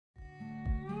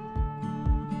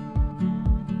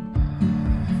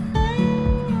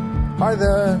Hi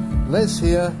there, Les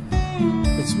here.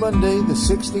 It's Monday the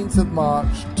 16th of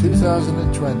March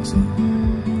 2020.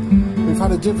 We've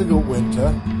had a difficult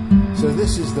winter, so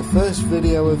this is the first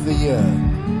video of the year.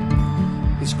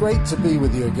 It's great to be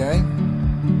with you again,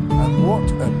 and what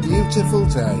a beautiful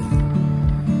day.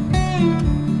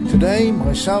 Today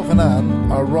myself and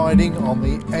Anne are riding on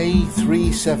the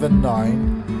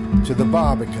A379 to the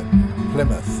Barbican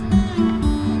Plymouth.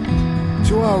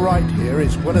 To our right here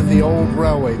is one of the old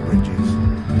railway bridges,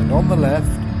 and on the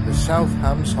left the South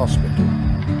Hams Hospital.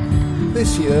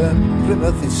 This year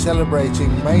Plymouth is celebrating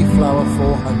Mayflower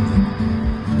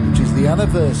 400, which is the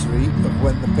anniversary of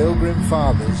when the Pilgrim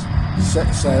Fathers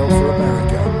set sail for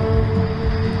America.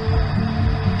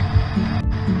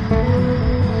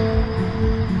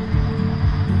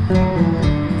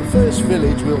 The first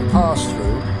village we'll pass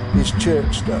through is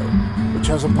Churchstowe, which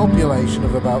has a population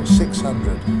of about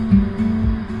 600.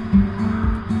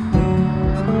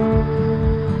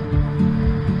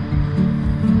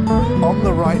 On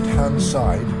the right hand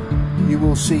side you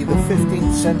will see the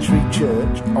 15th century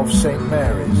church of St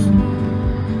Mary's.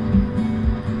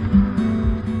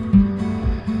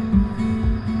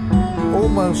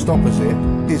 Almost opposite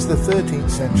is the 13th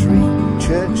century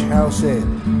Church House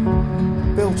Inn,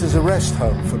 built as a rest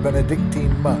home for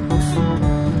Benedictine monks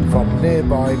from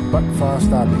nearby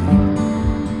Buckfast Abbey.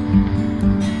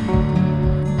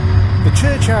 The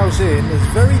Church House Inn is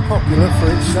very popular for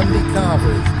its Sunday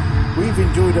carveries. We've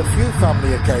enjoyed a few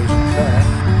family occasions there.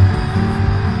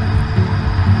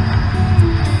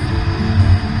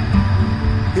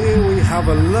 Here we have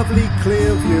a lovely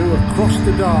clear view across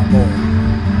the Dartmoor.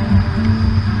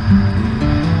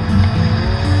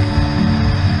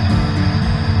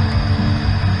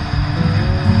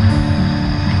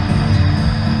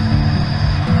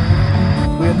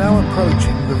 We are now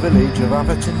approaching the village of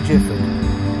Atherton Gifford,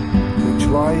 which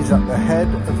lies at the head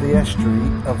of the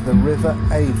estuary of the River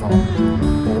Avon,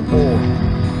 or Orne.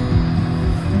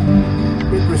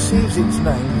 It receives its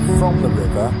name from the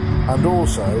river and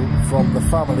also from the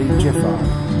family Giffard,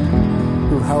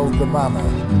 who held the manor.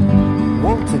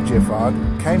 Walter Giffard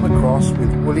came across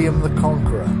with William the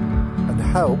Conqueror and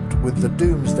helped with the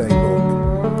Domesday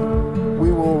Book.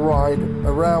 We will ride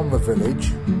around the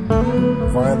village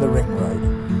via the ring road.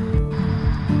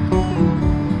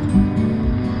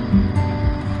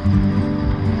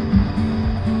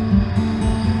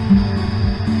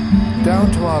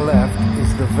 Down to our left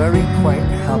is the very quaint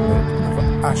hamlet of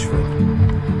Ashford.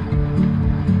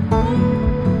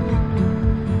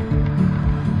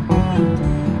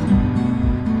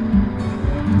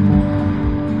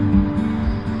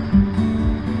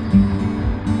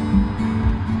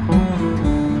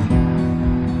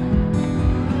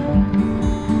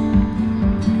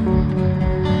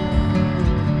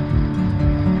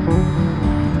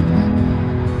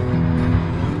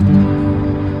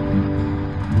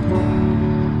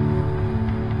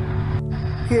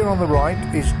 Here on the right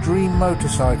is Dream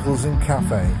Motorcycles and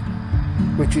Cafe,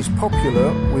 which is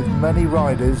popular with many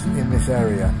riders in this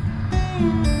area.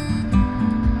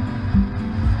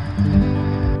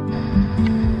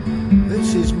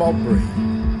 This is Modbury,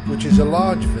 which is a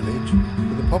large village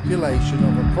with a population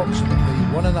of approximately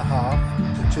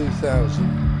 1,500 to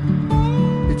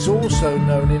 2,000. It's also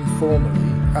known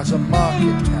informally as a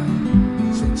market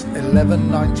town since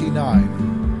 1199.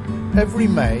 Every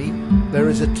May, there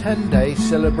is a 10-day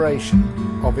celebration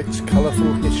of its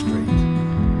colourful history,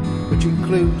 which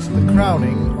includes the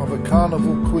crowning of a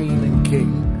carnival queen and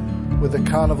king with a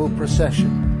carnival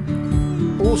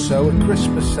procession. Also a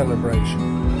Christmas celebration,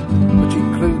 which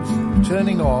includes the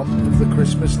turning on of the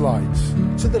Christmas lights.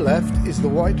 To the left is the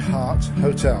White Hart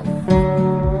Hotel,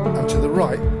 and to the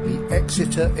right the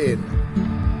Exeter Inn.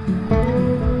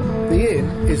 The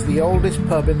inn is the oldest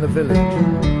pub in the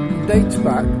village. Dates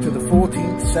back to the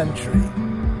 14th century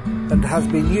and has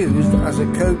been used as a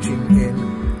coaching inn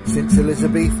since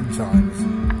Elizabethan times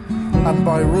and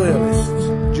by royalists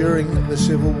during the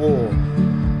Civil War.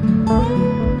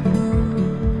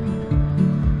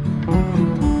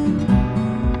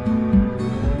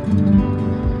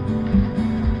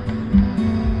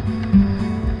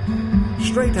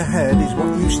 Straight ahead is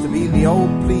what used to be the old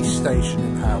police station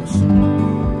and house.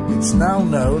 It's now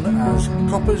known as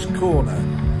Copper's Corner.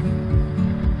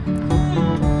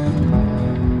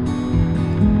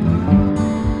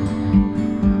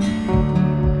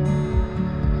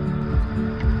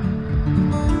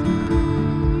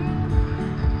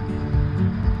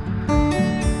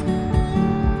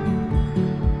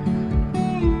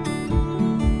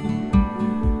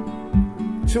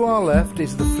 To our left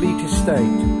is the Fleet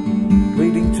Estate,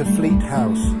 leading to Fleet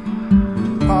House,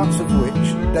 parts of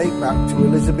which date back to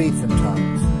Elizabethan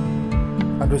times.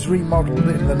 and was remodelled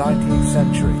in the 19th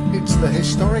century. It's the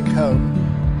historic home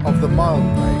of the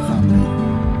Mildmay family.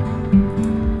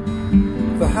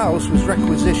 The house was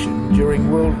requisitioned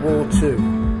during World War II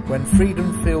when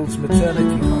Freedom Fields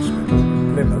Maternity Hospital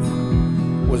in Plymouth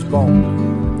was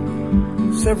bombed.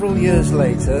 Several years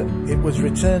later, it was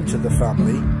returned to the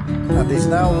family and is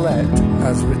now let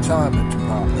as retirement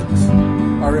apartments.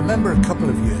 I remember a couple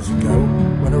of years ago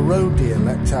when a roe deer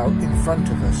leapt out in front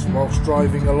of us whilst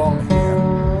driving along here,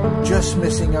 just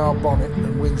missing our bonnet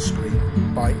and windscreen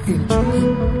by inches.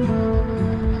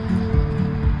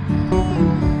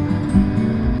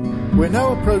 We're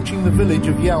now approaching the village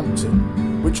of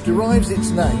Yalmton, which derives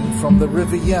its name from the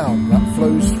River Yalm that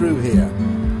flows through here.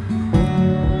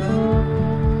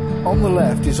 On the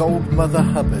left is Old Mother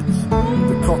Hubbard's.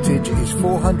 The cottage is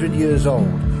 400 years old.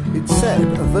 It's said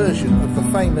a version of the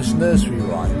famous nursery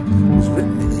rhyme was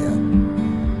written here.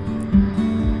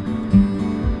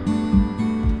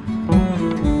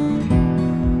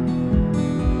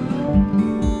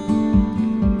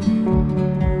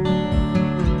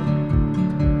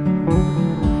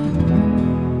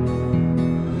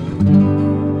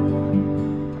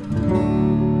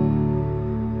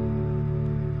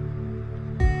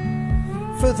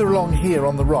 Further along here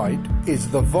on the right is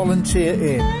the Volunteer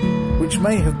Inn, which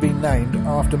may have been named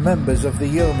after members of the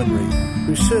yeomanry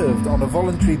who served on a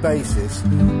voluntary basis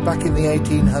back in the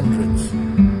 1800s.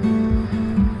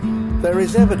 There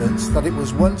is evidence that it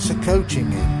was once a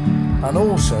coaching inn, and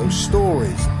also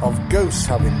stories of ghosts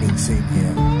having been seen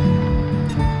here.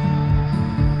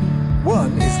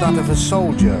 One is that of a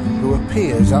soldier who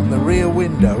appears at the rear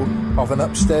window of an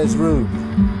upstairs room.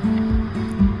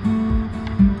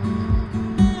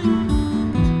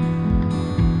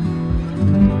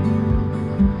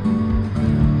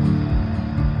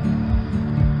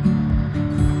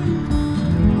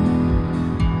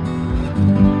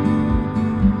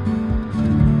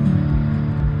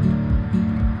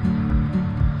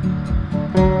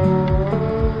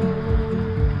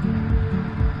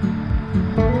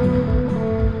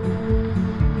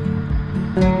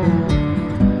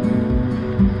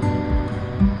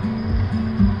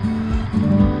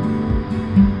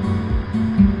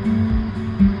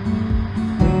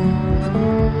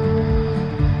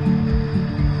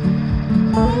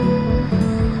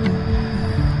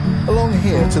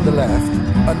 To the left,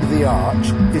 under the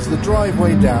arch, is the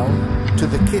driveway down to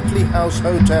the Kitley House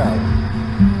Hotel.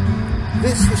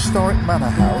 This historic manor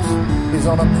house is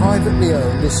on a privately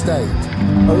owned estate,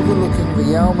 overlooking the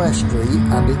Yalm Estuary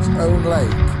and its own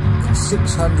lake, in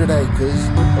 600 acres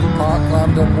of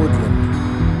parkland and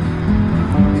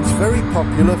woodland. It's very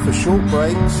popular for short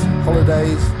breaks,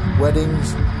 holidays,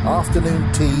 weddings, afternoon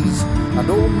teas, and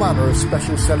all manner of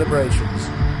special celebrations.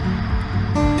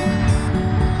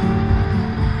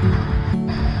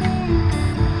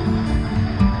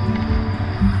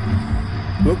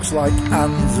 Looks like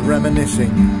Anne's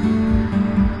reminiscing.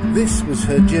 This was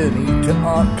her journey to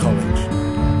art college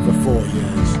for 4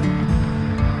 years.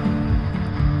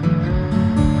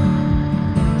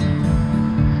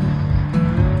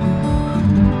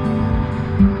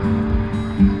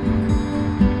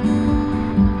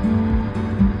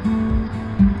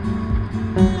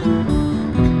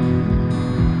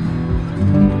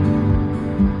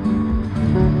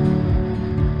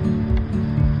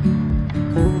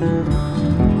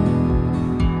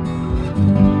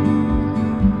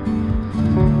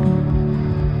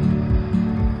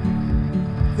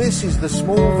 This is the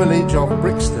small village of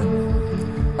Brixton,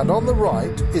 and on the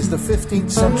right is the 15th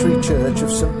century church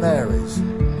of St Mary's,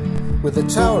 with a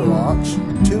tower arch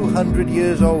 200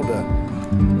 years older.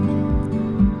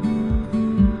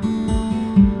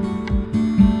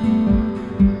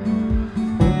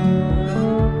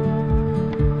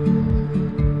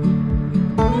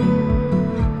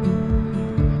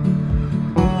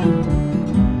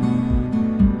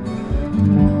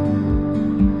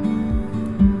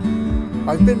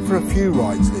 I've been for a few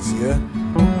rides this year.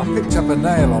 I picked up a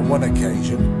nail on one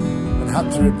occasion and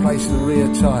had to replace the rear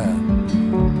tyre.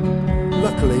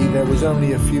 Luckily, there was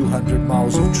only a few hundred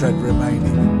miles of tread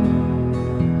remaining.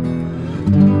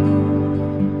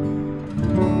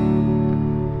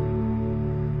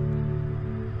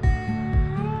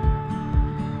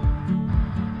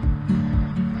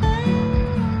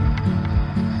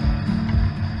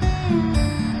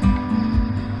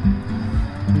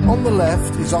 On the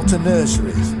left is Otter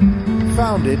Nurseries,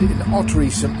 founded in Ottery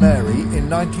St Mary in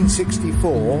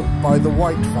 1964 by the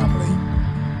White family.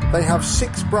 They have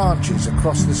 6 branches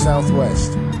across the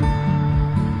southwest.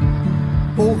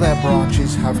 All their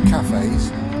branches have cafes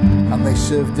and they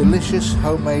serve delicious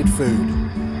homemade food.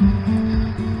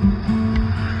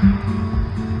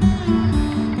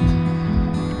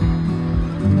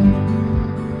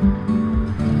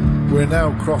 We're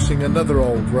now crossing another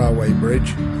old railway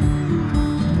bridge.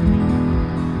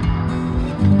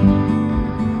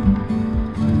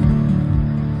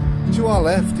 To our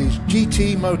left is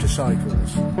GT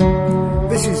Motorcycles.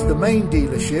 This is the main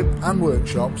dealership and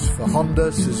workshops for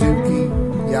Honda, Suzuki,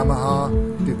 Yamaha,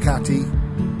 Ducati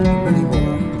and many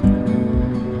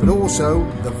more. But also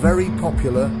the very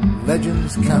popular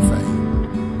Legends Cafe.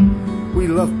 We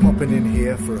love popping in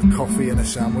here for a coffee and a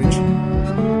sandwich.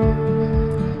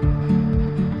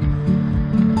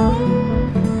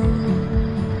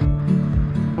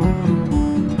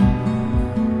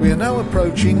 We are now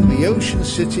approaching the ocean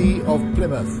city of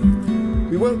Plymouth.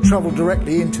 We won't travel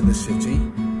directly into the city.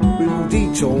 We will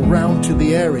detour round to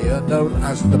the area known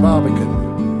as the Barbican.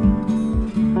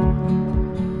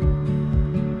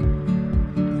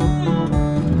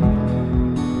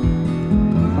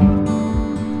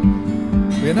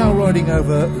 We are now riding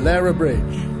over Lara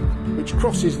Bridge, which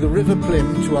crosses the River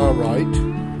Plym to our right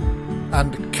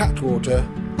and Catwater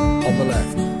on the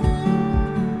left.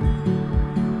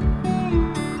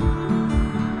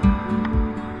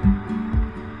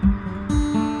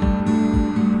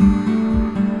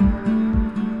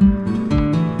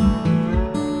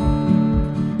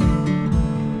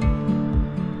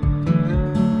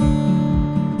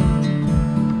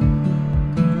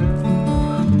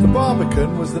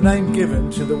 Barbican was the name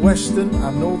given to the western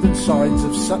and northern sides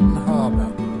of Sutton Harbour,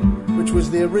 which was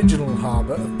the original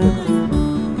harbour of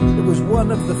Plymouth. It was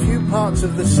one of the few parts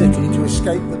of the city to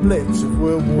escape the Blitz of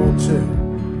World War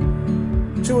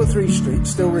II. 2 or 3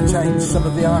 streets still retain some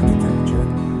of the architecture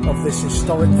of this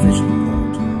historic fishing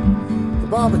port. The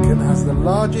Barbican has the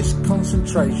largest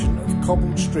concentration of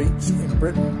cobbled streets in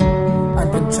Britain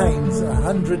and contains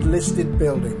 100 listed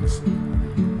buildings.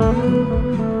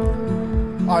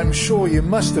 I'm sure you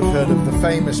must have heard of the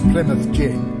famous Plymouth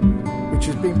gin, which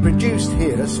has been produced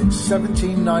here since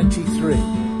 1793.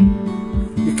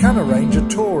 You can arrange a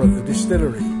tour of the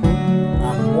distillery,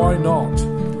 and why not?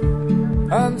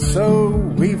 And so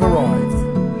we've arrived,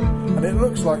 and it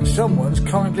looks like someone's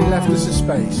kindly left us a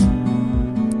space.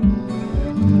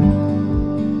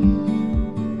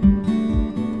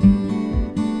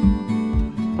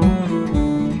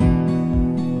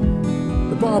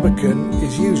 Barbican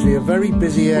is usually a very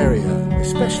busy area,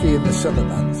 especially in the summer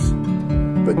months,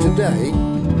 but today,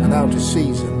 and out of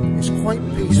season, is quite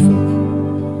peaceful.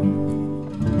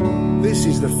 This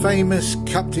is the famous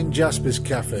Captain Jasper's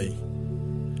Cafe.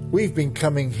 We've been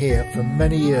coming here for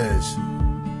many years.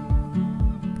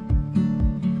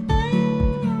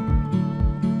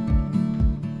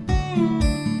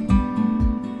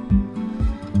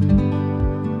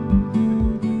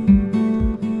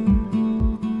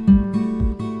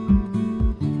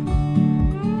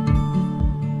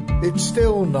 It's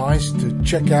still nice to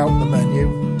check out the menu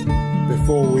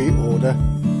before we order.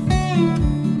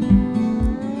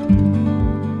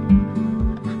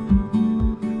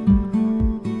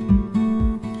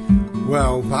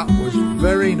 Well, that was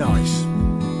very nice.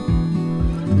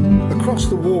 Across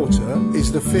the water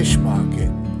is the fish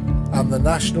market and the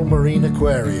National Marine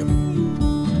Aquarium.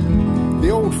 The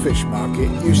old fish market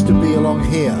used to be along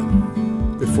here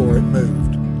before it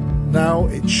moved. Now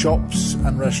it's shops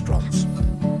and restaurants.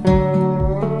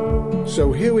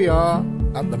 So here we are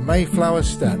at the Mayflower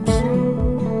steps.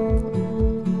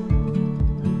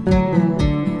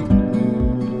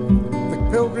 The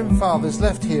Pilgrim Fathers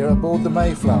left here aboard the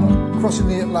Mayflower, crossing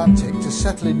the Atlantic to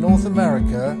settle in North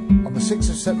America on the 6th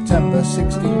of September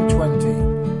 1620.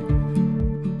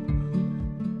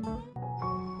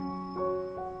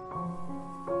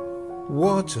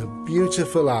 What a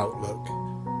beautiful outlook!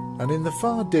 And in the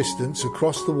far distance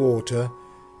across the water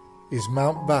is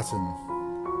Mount Batten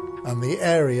and the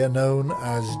area known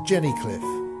as Jenny Cliff,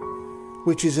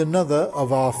 which is another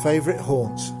of our favourite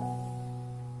haunts.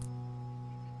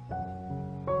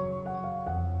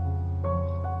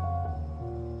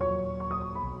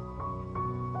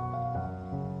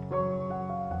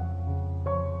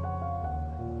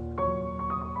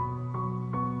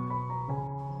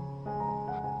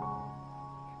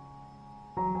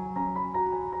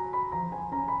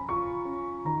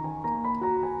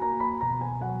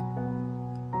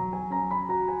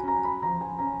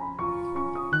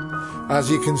 As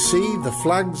you can see, the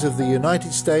flags of the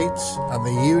United States and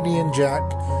the Union Jack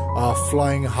are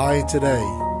flying high today.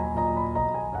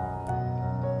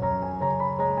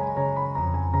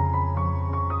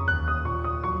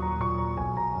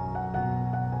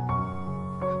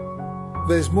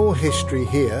 There's more history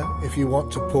here if you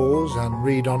want to pause and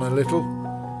read on a little.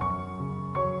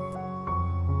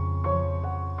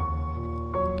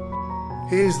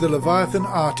 Here's the Leviathan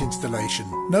art installation,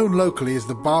 known locally as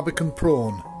the Barbican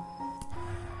Prawn.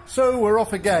 So we're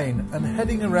off again and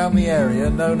heading around the area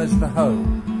known as the Hoe.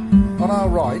 On our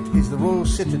right is the Royal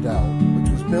Citadel, which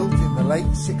was built in the late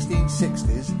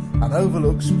 1660s and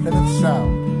overlooks Plymouth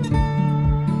Sound.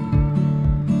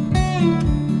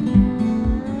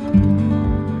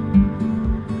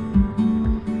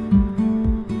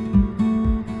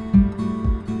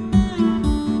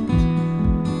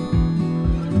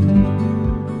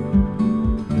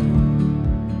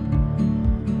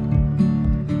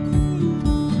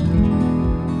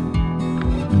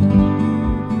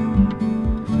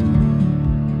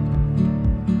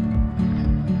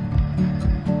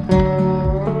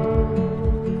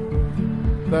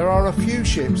 There are a few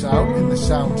ships out in the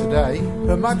Sound today.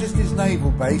 Her Majesty's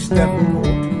Naval Base, Devonport,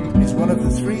 is one of the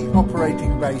 3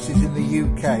 operating bases in the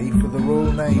UK for the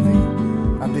Royal Navy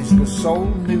and is the sole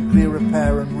nuclear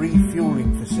repair and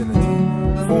refuelling facility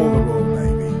for the Royal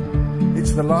Navy.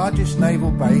 It's the largest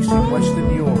naval base in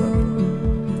Western Europe.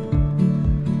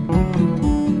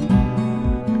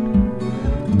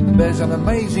 There's an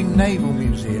amazing naval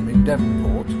museum in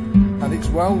Devonport and it's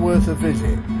well worth a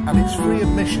visit, and it's free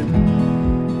admission.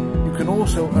 You can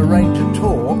also arrange a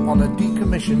tour on a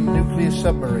decommissioned nuclear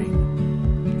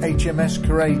submarine, HMS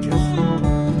Courageous,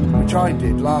 which I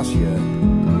did last year.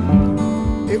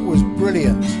 It was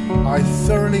brilliant. I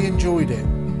thoroughly enjoyed it.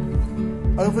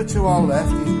 Over to our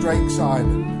left is Drake's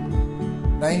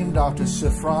Island, named after Sir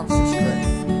Francis Drake.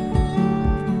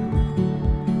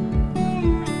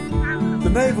 The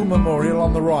Naval Memorial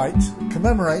on the right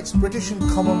commemorates British and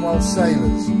Commonwealth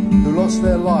sailors who lost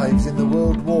their lives in the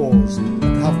World Wars and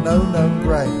have no known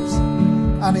graves.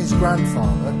 And his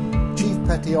grandfather, Chief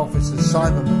Petty Officer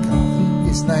Simon McCarthy,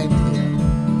 is named here.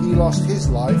 He lost his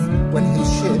life when his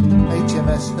ship,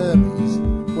 HMS Hermes,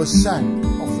 was sank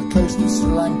off the coast of Sri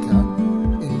Lanka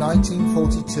in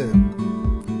 1942.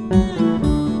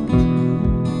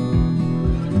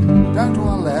 Down to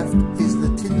our left is the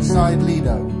Tinside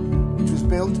Lido, which was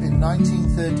built in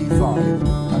 1935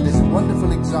 and is a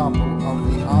wonderful example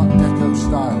of the Art Deco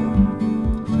style.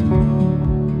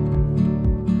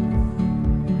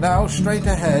 Now straight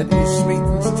ahead is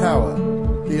Smeaton's Tower,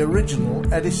 the original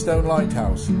Eddystone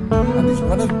Lighthouse, and is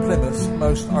one of Plymouth's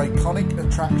most iconic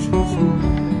attractions.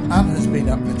 Anne has been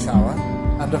up the tower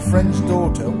and a friend's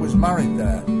daughter was married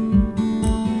there.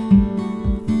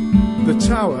 The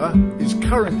tower is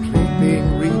currently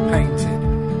being repainted.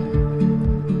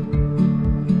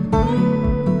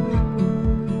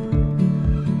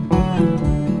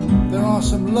 There are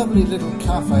some lovely little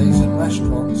cafes and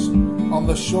restaurants on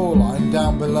the shoreline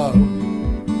down below.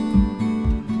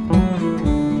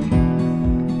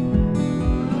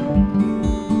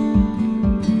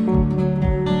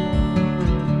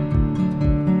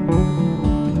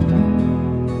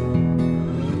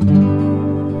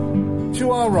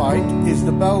 To our right is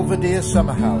the Belvedere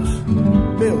Summer House,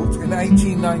 built in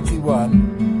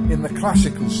 1891 in the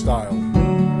classical style.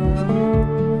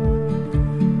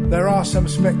 There are some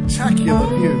spectacular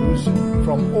views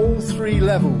from all 3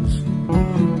 levels.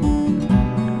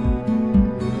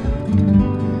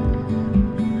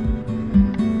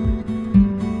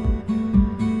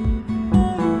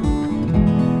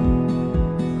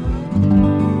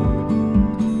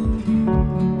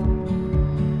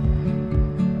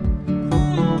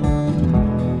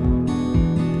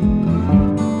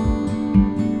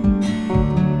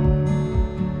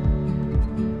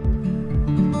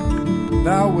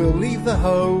 Now we'll leave the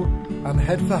Hoe and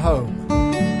head for home.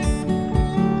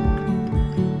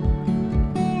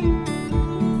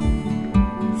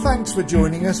 Thanks for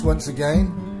joining us once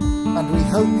again, and we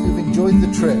hope you've enjoyed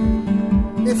the trip.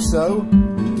 If so,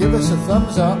 give us a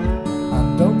thumbs up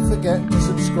and don't forget to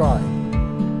subscribe.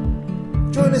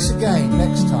 Join us again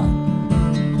next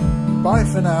time. Bye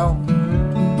for now.